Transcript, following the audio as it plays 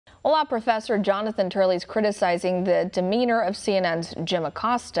Law professor Jonathon Turley is criticizing the demeanor of CNN's Jim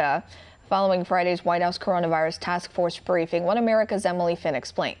Acosta following Friday's White House coronavirus task force briefing. One America's Emily Finn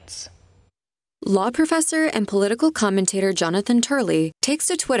explains. Law professor and political commentator Jonathon Turley takes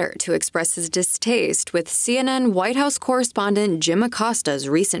to Twitter to express his distaste with CNN White House correspondent Jim Acosta's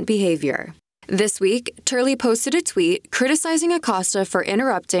recent behavior. This week, Turley posted a tweet criticizing Acosta for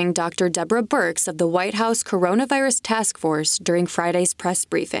interrupting Dr. Deborah Birx of the White House coronavirus task force during Friday's press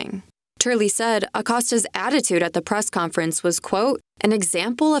briefing. Turley said Acosta's attitude at the press conference was, quote, an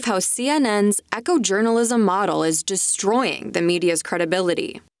example of how CNN's echo journalism model is destroying the media's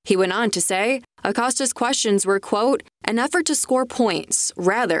credibility. He went on to say Acosta's questions were, quote, an effort to score points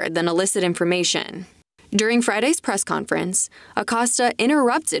rather than elicit information. During Friday's press conference, Acosta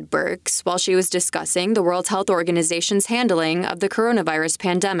interrupted Birx while she was discussing the World Health Organization's handling of the coronavirus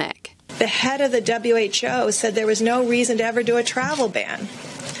pandemic. The head of the WHO said there was no reason to ever do a travel ban.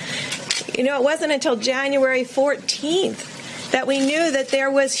 You know, it wasn't until January 14th that we knew that there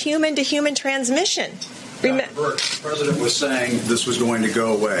was human-to-human transmission. Dr. Birx, the president was saying this was going to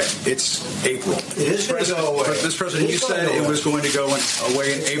go away. It's April. It is going to go away. Mr. President, you said it was going to go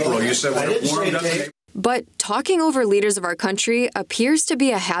away in April. You said when it warmed up in April. But talking over leaders of our country appears to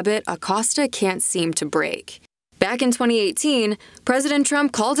be a habit Acosta can't seem to break. Back in 2018, President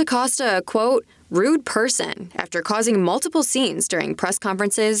Trump called Acosta a, quote, rude person after causing multiple scenes during press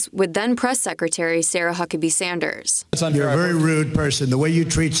conferences with then Press Secretary Sarah Huckabee Sanders. You're a very rude person. The way you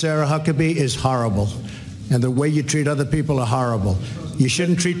treat Sarah Huckabee is horrible. And the way you treat other people are horrible. You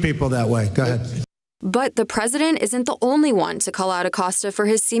shouldn't treat people that way. Go ahead. But the president isn't the only one to call out Acosta for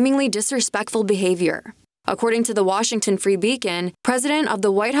his seemingly disrespectful behavior. According to the Washington Free Beacon, president of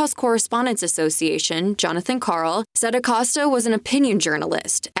the White House Correspondents Association, Jonathon Turley, said Acosta was an opinion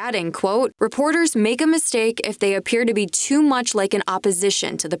journalist, adding, quote, reporters make a mistake if they appear to be too much like an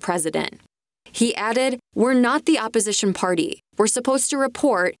opposition to the president. He added, we're not the opposition party. We're supposed to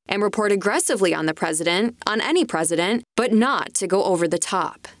report and report aggressively on the president, on any president, but not to go over the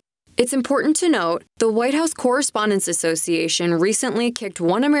top. It's important to note, the White House Correspondents Association recently kicked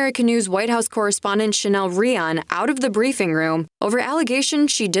One American News White House correspondent Chanel Rion out of the briefing room over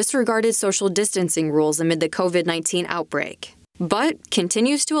allegations she disregarded social distancing rules amid the COVID-19 outbreak, but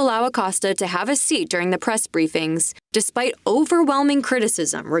continues to allow Acosta to have a seat during the press briefings, despite overwhelming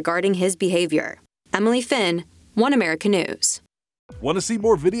criticism regarding his behavior. Emily Finn, One American News. Want to see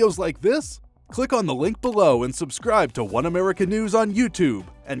more videos like this? Click on the link below and subscribe to One American News on YouTube,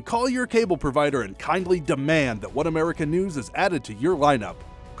 and call your cable provider and kindly demand that One American News is added to your lineup.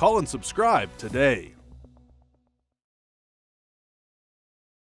 Call and subscribe today.